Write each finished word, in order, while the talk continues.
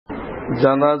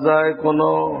জানাজায় কোনো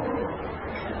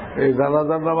এই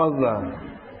জানাজার নামাজ না,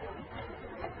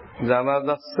 জানা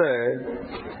যাচ্ছে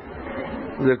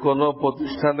যে কোনো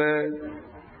প্রতিষ্ঠানে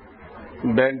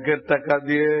ব্যাংকের টাকা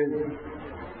দিয়ে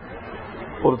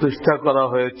প্রতিষ্ঠা করা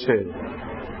হয়েছে,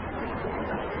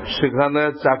 সেখানে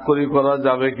চাকরি করা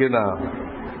যাবে কিনা,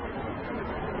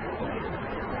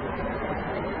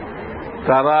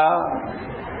 তারা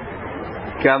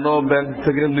কেন ব্যাংক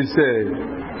থেকে নিছে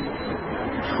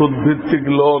সুদভিত্তিক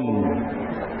লোন,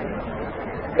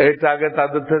 এইটা আগে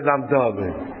তাদের থেকে জানতে হবে।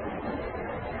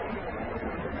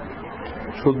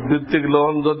 সুদভিত্তিক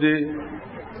লোন যদি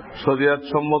শরিয়ত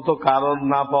সম্মত কারণ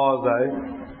না পাওয়া যায়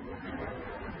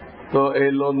তো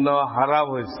এই লোন নেওয়া হারাম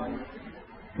হয়েছে।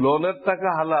 লোনের টাকা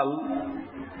হালাল,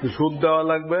 সুদ দেওয়া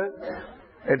লাগবে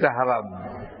এটা হারাম।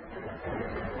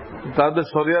 তাদের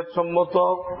শরিয়ত সম্মত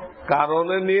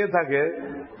কারণে নিয়ে থাকে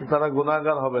তারা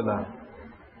গুনাহগার হবে না।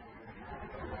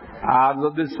 আর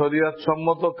যদি শরিয়ত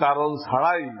সম্মত কারণ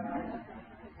ছাড়াই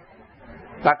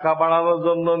টাকা বাড়ানোর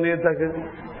জন্য নিয়ে থাকে,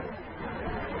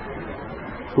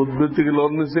 সুদভিত্তিক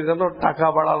লোন নিচ্ছে কেন? টাকা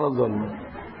বাড়ানোর জন্য,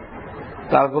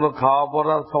 তার কোনো খাওয়া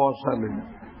পড়ার সমস্যা নেই,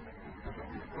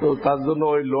 তো তার জন্য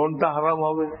ওই লোনটা হারাম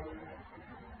হবে,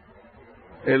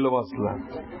 এলো মাসলা।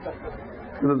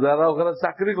 কিন্তু যারা ওখানে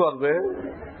চাকরি করবে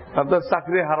তাদের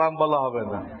চাকরি হারাম বলা হবে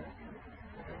না,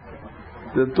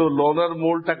 যেহেতু লোনের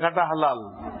মূল টাকাটা হালাল,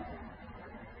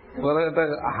 ওখানে একটা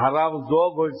হারাম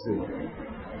যোগ হয়েছে।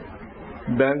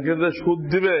 ব্যাংকে যে সুদ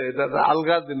দিবে এটা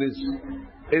আলগা জিনিস,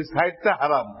 এই সাইডটা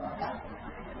হারাম।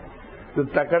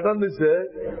 টাকাটা নিচ্ছে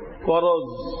করজ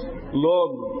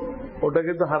লোন, ওটা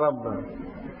কিন্তু হারাম না,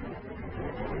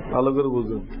 ভালো করে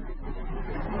বুঝুন।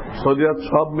 শরিয়ত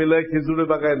সব মিলে খিচুড়ি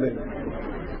পাকায় নেই,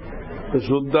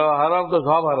 সুদ দেওয়া হারাম তো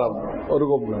সব হারাম,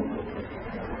 ওরকম না।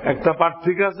 একটা পার্ট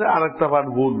ঠিক আছে আর একটা পার্ট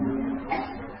ভুল,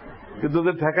 কিন্তু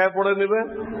যদি ঠেকায় পড়ে নেবে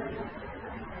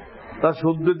তার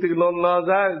সুদভিত্তিক লোন নেওয়া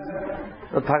যায়,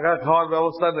 থাকা খাওয়ার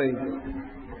ব্যবস্থা নেই,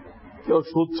 কেউ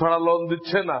সুদ ছাড়া লোন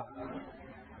দিচ্ছে না,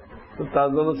 তো তার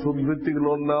জন্য সুদভিত্তিক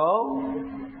লোন নেওয়াও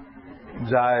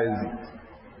জায়েজ।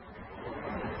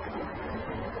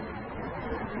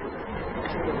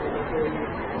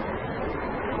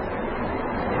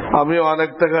 আমি অনেক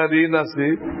টাকা ঋণ আছি,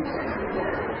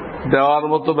 দেওয়ার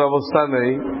মতো ব্যবস্থা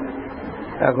নেই,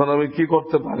 এখন আমি কি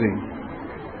করতে পারি?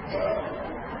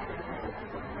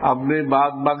 আপনি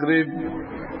বাদ মাগরিব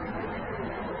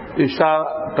ঈশা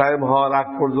টাইম হওয়ার আগ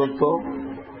পর্যন্ত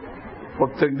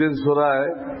প্রত্যেকদিন সূরা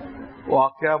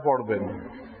ওয়াকিয়া পড়বেন।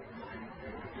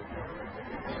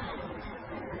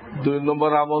 2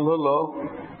 নম্বর আমল হল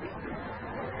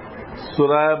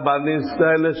সূরা বানী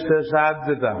ইসরাইলের শেষ আয়াত,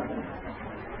 যেটা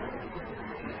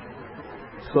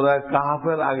সূরা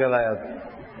কাহাফের আগের আয়াত,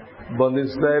 বনী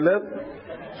ইসরাইলের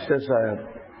শেষ আয়াত,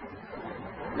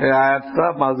 এই আয়াতটা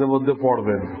মাঝে মধ্যে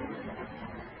পড়বেন।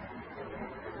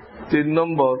 3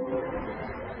 নম্বর,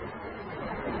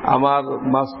 আমার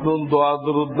মাসনুন দোয়া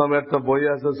দুরুদ নামে একটা বই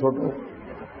আছে, ছোট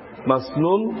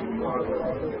মাসনুন,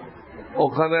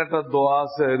 ওখানে একটা দোয়া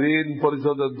আছে ঋণ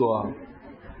পরিশোধের দোয়া,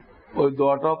 ওই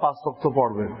দোয়াটাও 5 ওয়াক্ত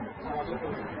পড়বেন।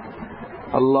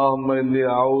 আল্লাহুম্মা ইন্নী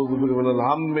আউযু বিকা মিনাল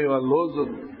হাম্মি ওয়াল হুজন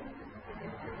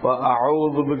ওয়া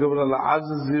আউযু বিকা মিনাল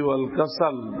আজজি ওয়াল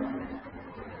কাসাল।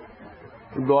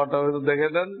 দোয়াটা হয়তো দেখে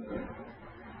নেন,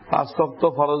 5 ওয়াক্ত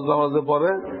ফরজ নামাজে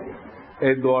পড়ে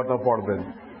এই দোয়াটা পড়বেন।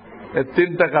 এই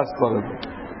 3টা কাজ করেন,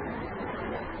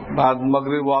 বাদ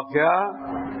মাগরিব ওয়াকিয়া,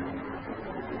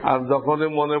 আর যখনই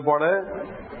মনে পড়ে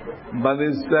বনী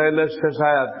ইসরাইলের শেষ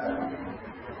আয়াত,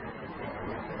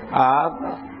 আর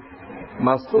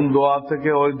মাসনুন দোয়া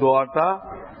থেকে ওই দোয়াটা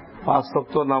 5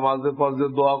 ওয়াক্ত নামাজের পর যে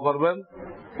দোয়া করবেন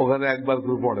ওখানে একবার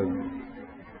করে পড়েন।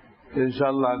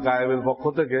 ইনশাআল্লাহ গায়েবের পক্ষ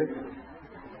থেকে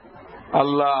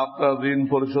আল্লাহ আপনার ঋণ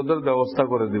পরিশোধের ব্যবস্থা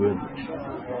করে দিবেন।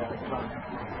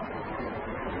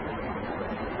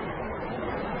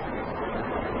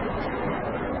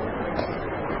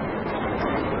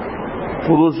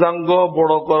 পুরুষাঙ্গ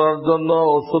বড় করার জন্য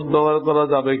ওষুধ ব্যবহার করা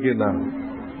যাবে কিনা?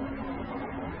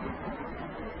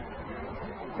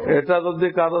 এটা যদি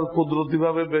কারোর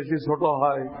কুদরতিভাবে বেশি ছোট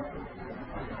হয়,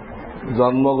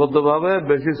 জন্মগতভাবে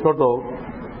বেশি ছোট,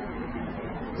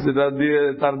 যেটা দিয়ে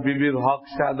তার বিবির হক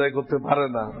সে আদায় করতে পারে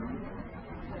না,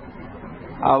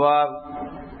 আবার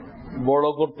বড়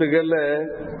করতে গেলে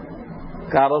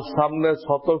কারোর সামনে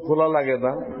শত খোলা লাগে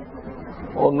না,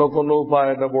 অন্য কোনো উপায়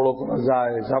এটা বড় করা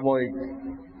যায়, সাময়িক,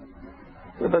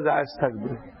 এটা জায়েজ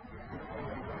থাকবে।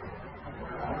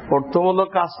 প্রথম হলো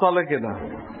কাজ চলে কিনা,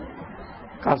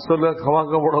 কাজ চললে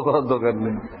খামাখা বড় করার দরকার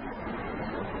নেই,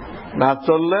 না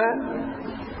চললে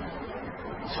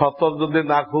সতর যদি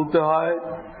না খুলতে হয়,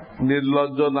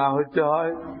 নির্লজ্জ না হইতে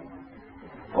হয়,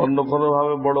 অন্য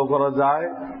কোনোভাবে বড় করা যায়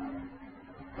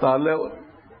তাহলে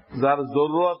যার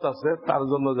জরুরত আছে তার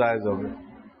জন্য জায়েজ হবে।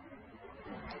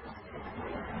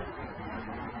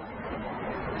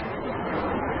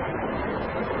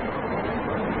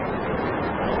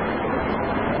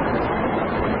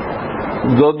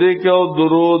 যদি কেউ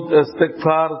দুরুদ,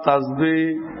 ইস্তিগফার, তাসবিহ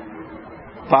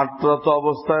পাঠরত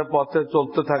অবস্থায় পথে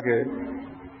চলতে থাকে,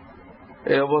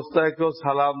 এই অবস্থায় কেউ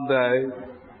সালাম দেয়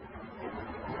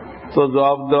তো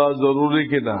জবাব দেওয়া জরুরি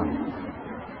কিনা?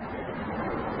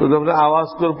 যদি আপনি আওয়াজ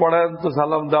করে পড়েন তো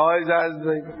সালাম দেওয়াই জায়েজ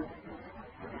নেই।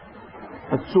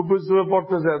 চুপে চুপে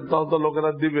পড়তেছেন তখন তো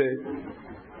লোকেরা দিবে,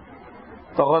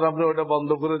 তখন আপনি ওটা বন্ধ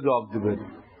করে জবাব দিবেন।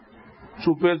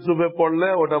 চুপে চুপে পড়লে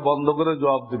ওটা বন্ধ করে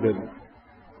জবাব দিবেন।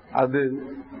 আর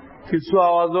কিছু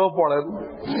আওয়াজও পড়েন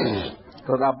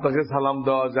তখন আপনাকে সালাম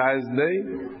দেওয়া জায়েজ নেই।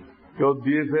 কেউ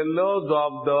দিয়ে ফেললেও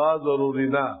জবাব দেওয়া জরুরি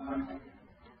না।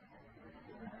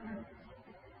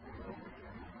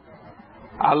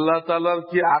 আল্লাহ তাআলার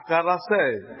কি আকার আছে?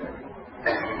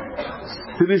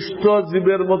 সৃষ্ট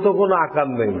জীবের মতো কোন আকার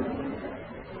নেই।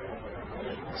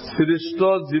 সৃষ্ট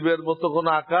জীবের মতো কোন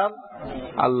আকার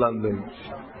আল্লাহ নেই,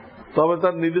 তবে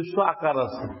তার নিজস্ব আকার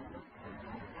আছে।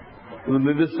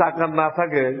 নিজস্ব আকার না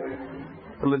থাকে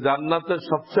তাহলে জান্নাতের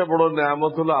সবচেয়ে বড়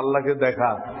নেয়ামত হলো আল্লাহকে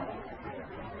দেখা।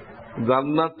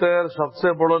 জান্নাতের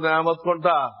সবচেয়ে বড় নেয়ামত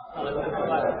কোনটা?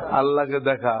 আল্লাহকে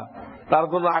দেখা। তার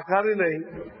কোনো আকারই নেই,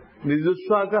 নিজস্ব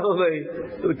আকারও নেই,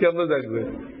 কেমনে দেখবে?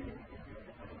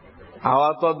 হাওয়া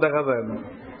তো আর দেখা যায় না।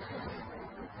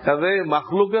 কাজে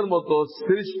মাখলুকের মতো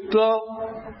সৃষ্ট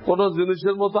কোন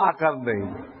জিনিসের মতো আকার নেই,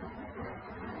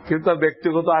 কিন্তু তার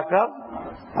ব্যক্তিগত আকার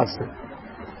আছে।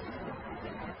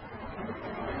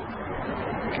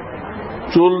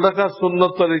 চুল রাখার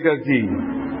সুন্নত তরিকা কি?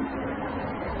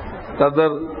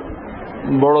 তাদের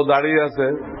বড় দাড়ি আছে,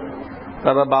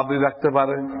 তারা বাবরি রাখতে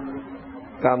পারে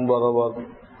কান বরাবর,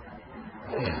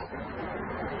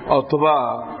 অথবা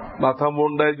মাথা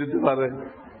মুন্ডাই দিতে পারে।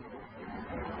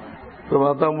 তো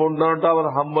মাথা মুন্ডানোটা আবার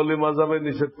হাম্বলি মাযহাবে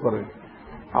নিষেধ করে,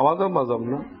 আমাদের মাযহাব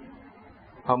না।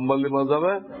 হাম্বলি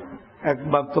মাযহাবে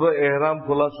একমাত্র এহরাম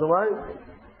খোলার সময়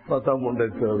মাথা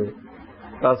মুন্ডাইতে হবে,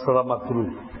 তাছাড়া মাকরুহ।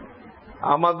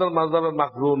 আমাদের মাযহাবে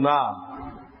মাকরুহ না।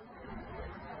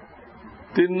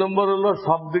 3 নম্বর হলো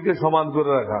সব দিকে সমান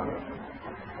করে রাখা,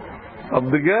 সব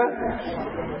দিকে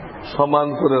সমান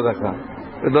করে রাখা,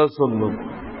 এটাও সুন্নাত।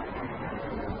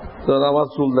 আমার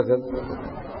চুল দেখেন,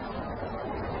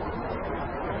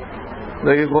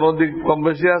 দেখি কোন দিক কম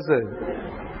বেশি আছে,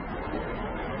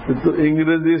 কিন্তু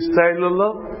ইংরেজি স্টাইল হলো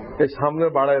এই সামনে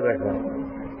বাড়ায় রাখা।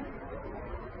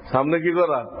 সামনে কি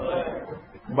করা?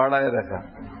 বাড়ায় রাখা।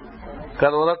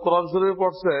 কারণ ওরা কোরআন শরীফে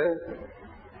পড়ছে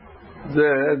যে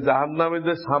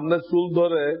জাহান্নামীদের সামনে চুল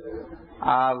ধরে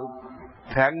আর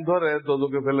ঠ্যাং ধরে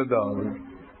দোজখে ফেলে দেওয়া হবে।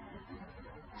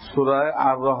 সূরা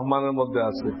আর রহমানের মধ্যে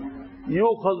আছে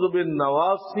ইউখাযু বিন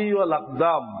নাওয়াসি ওয়াল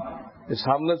আকদাম,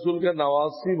 সামনে চুলকে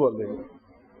নাওয়াসি বলে।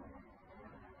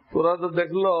 তোরা তো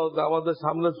দেখলো যে আমাদের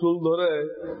সামনে চুল ধরে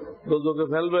দোজখে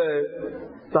ফেলবে,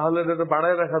 তাহলে এটা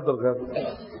বাড়ায় রাখা দরকার।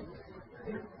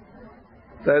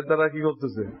 তাই তারা কি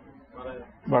করতেছে?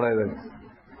 বাড়ায় রাখছে।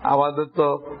 আমাদের তো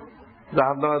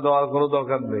জাহান্নামে দেওয়ার কোনো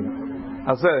দরকার নেই,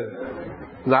 আছে?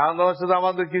 জাহান্নামের সাথে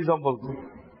আমাদের কি সম্পর্ক?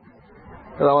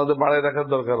 আমাদের বাড়ায় রাখার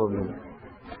দরকারও নেই।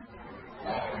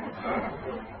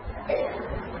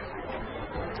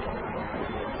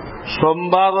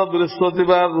 সোমবার ও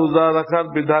বৃহস্পতিবার রোজা রাখার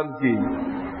বিধান কি?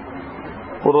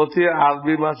 প্রতি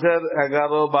আরবি মাসের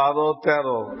 11, 12,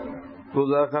 13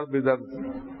 রোজা রাখার বিধান কি?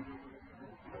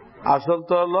 আসল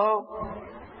তো হলো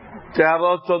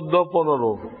 13, 14,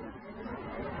 15,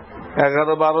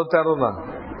 11, 12, 13 না,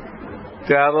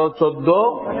 13, 14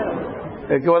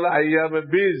 একে বলে আইয়ামে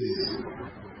বীজ।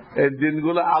 এই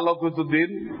দিনগুলো আলোকিত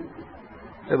দিন,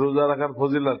 রোজা রাখার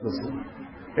ফজিলত আছে।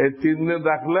 এই 3 দিন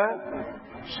রাখলে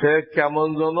সে কেমন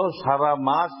যেন সারা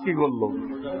মাস কি করলো?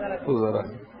 রোজা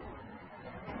রাখে।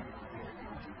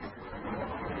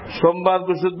 সোমবার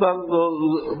বৃহস্পতিবার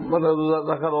মানে রোজা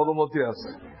রাখার অনুমতি আছে,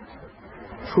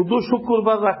 শুধু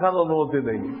শুক্রবার রাখার অনুমতি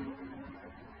নেই।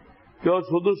 কেউ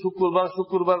শুধু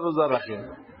শুক্রবার রোজা রাখে,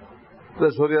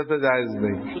 শরীয়তে জায়েজ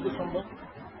নেই।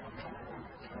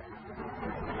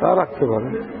 তা রাখতে পারে।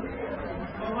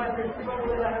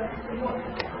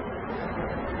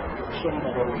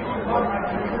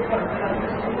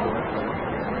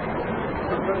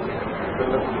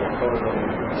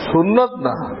 সুন্নত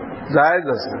না, জায়েজ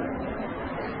আছে।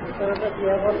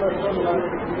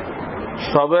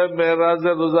 সবে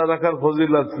মেরাজে রোজা রাখার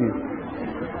ফজিলত কি?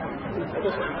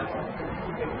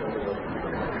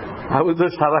 আমি তো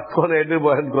সারাক্ষণ এটি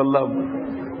বয়ান করলাম,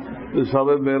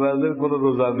 সবে মেরাজের কোন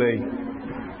রোজা নেই।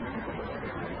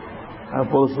 আর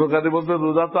প্রশ্নকারী বলতে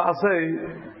রোজা তো আছেই,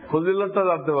 ফজিলতটা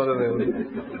জানতে পারে না।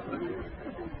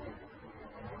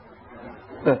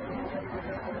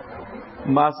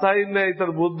 মাসাই নেই,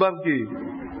 তার বুধবার কি?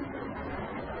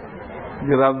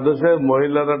 গ্রাম দেশে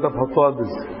মহিলারা একটা ফতোয়া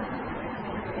দিচ্ছে,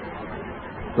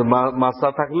 মাসা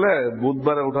থাকলে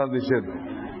বুধবারে ওঠা নিষেধ।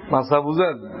 মাসা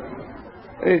বুঝেন?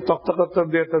 এই তক্তা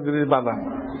দিয়ে একটা জিনিস বানায়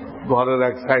ঘরের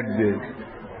এক সাইড দিয়ে,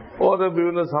 ওরে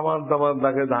বিভিন্ন সামান টামান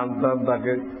থাকে, ধান টান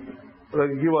থাকে,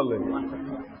 ওটাকে কি বলে?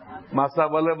 মাসা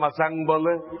বলে, মাসাং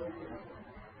বলে।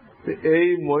 এই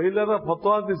মহিলারা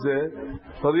ফতোয়া দিছে,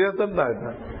 শরিয়াতের না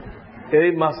এটা, এই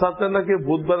মাসাতে নাকি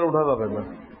বুধবারে ওঠা যাবে না,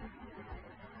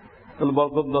 তাহলে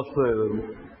বরকত নষ্ট হয়ে যাবে।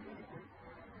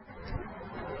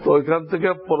 তো ওইখান থেকে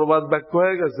প্রবাদ বাক্য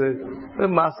হয়ে গেছে,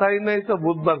 মাসাই নেই তো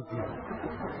বুধবার কি?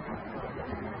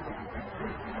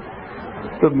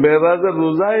 তো মেরাজে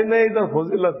রোজাই নেই, তার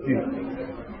ফজিলত কি?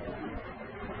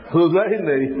 রোজাই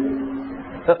নেই,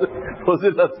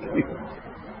 ফজিলত কি?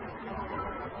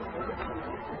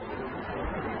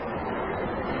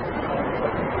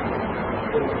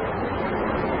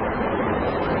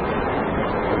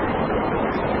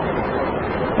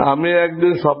 আমি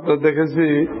একদিন স্বপ্নে দেখেছি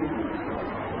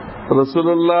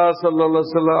রাসূলুল্লাহ সাল্লাল্লাহু আলাইহি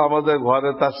ওয়াসাল্লাম আমাদের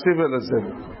ঘরে তাশরিফ এনেছেন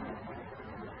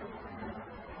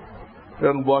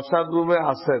এবং বসার রুমে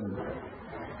আছেন।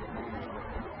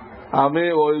 আমি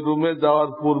ওই রুমে যাওয়ার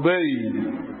পূর্বেই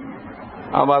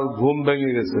আমার ঘুম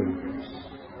ভেঙে গেছে।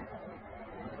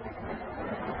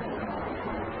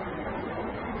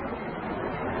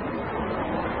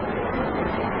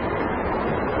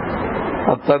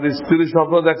 আর তার স্ত্রী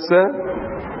স্বপ্ন দেখছে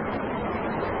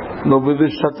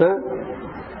নবীদের সাথে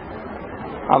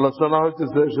আলোচনা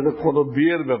হইতেছে, সেটা কোন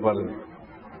বিয়ের ব্যাপারে।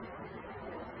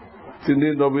 তিনি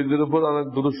নবীদের উপর অনেক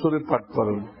দুরূদ শরীফ পাঠ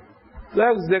করেন।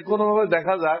 যে কোনো ভাবে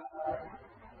দেখা যাক,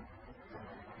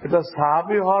 এটা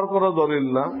সাহাবী হওয়ার কোন দলিল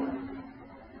না,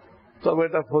 তবে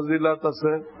এটা ফজিলত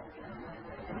আছে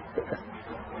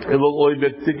এবং ওই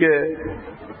ব্যক্তিকে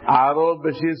আরো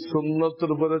বেশি সুন্নতের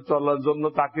উপরে চলার জন্য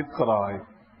তাকিদ করা হয়।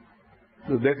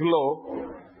 দেখলো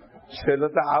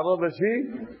সেটাতে আরো বেশি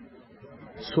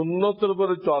সুন্নতের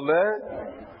উপরে চলে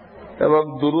এবং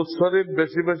দুরূদ শরীফ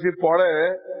বেশি বেশি পড়ে,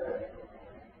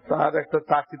 তার একটা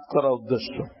তাকিদ করা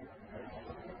উদ্দেশ্য।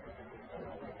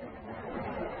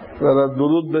 যারা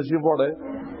দুরূদ বেশি পড়ে,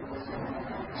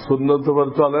 সুন্নতের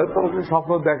উপরে চলে, তাদেরকে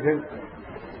স্বপ্ন দেখে,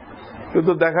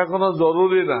 কিন্তু দেখা কোনো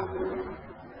জরুরি না।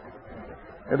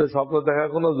 এটা স্বপ্ন দেখা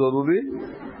কোনো জরুরি,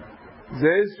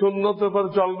 যেই সুন্নতের উপর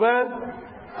চলবে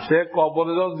সে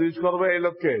কবরে যখন জিজ্ঞেস করবে এই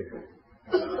লোককে,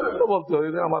 বলতে হয়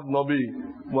আমার নবী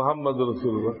মুহাম্মদ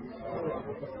রাসূলুল্লাহ,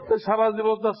 সারা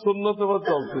জীবন তার সুন্নতের উপর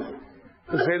চলছে,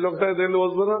 সেই লোকটাকে দেখলে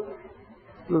বলবে না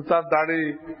তার দাড়ি,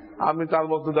 আমি তার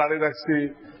মতো দাড়ি রাখছি,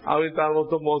 আমি তার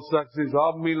মতো মোচ রাখছি,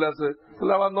 সব মিল আছে,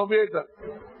 তাহলে আমার নবী এটা,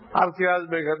 আর কে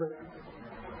আসবে এখানে?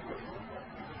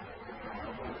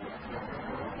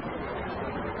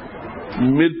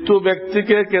 মৃত্যু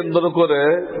ব্যক্তিকে কেন্দ্র করে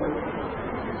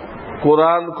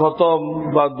কোরআন খতম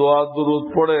বা দোয়া দুরূদ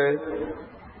পড়ে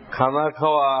খানা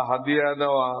খাওয়া, হাদিয়া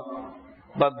নেওয়া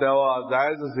বা দেওয়া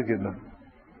জায়েজ আছে কিনা?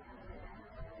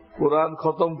 কোরআন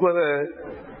খতম করে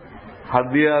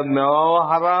হাদিয়া নেওয়াও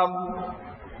হারাম,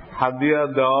 হাদিয়া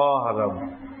দেওয়াও হারাম।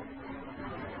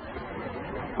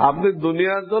 আপনি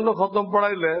দুনিয়ার জন্য খতম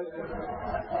পড়াইলে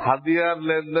হাদিয়ার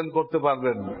লেনদেন করতে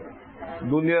পারবেন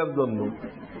দুনিয়ার জন্য।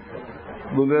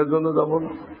 দুনিয়ার জন্য যেমন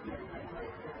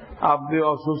আপনি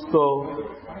অসুস্থ,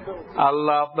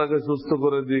 আল্লাহ আপনাকে সুস্থ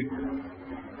করে দিক,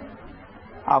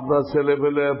 আপনার ছেলে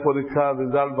পেলে পরীক্ষার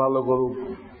রেজাল্ট ভালো করুক,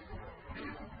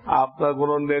 আপনার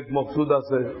কোন নেক মকসুদ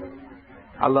আছে,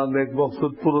 আল্লাহ নেক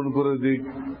মকসুদ পূরণ করে দিক,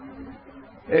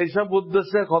 এইসব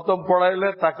উদ্দেশ্যে খতম পড়াইলে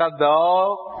টাকা দেওয়া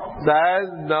জায়েজ,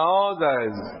 নেওয়া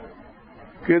জায়েজ।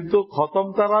 কিন্তু খতম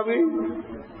তারাবি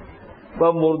বা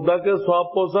মুর্দাকে সওয়াব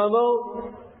পৌঁছানো,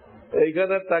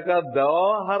 এইখানে টাকা দেওয়া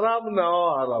হারাম, নেওয়া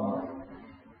হারাম।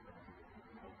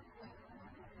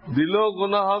 দিলেও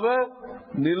গুনাহ হবে,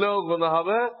 নিলেও গুনাহ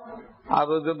হবে। আর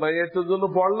ওই যে মাইয়েতের জন্য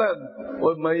পড়লেন,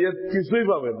 ওই মাইয়েত কিছুই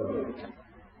পাবে না,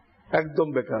 একদম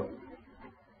বেকার।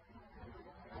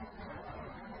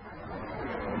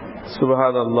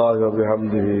 সুবহানাল্লাহি ওয়া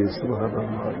বিহামদিহি,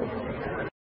 সুবহানাল্লাহ।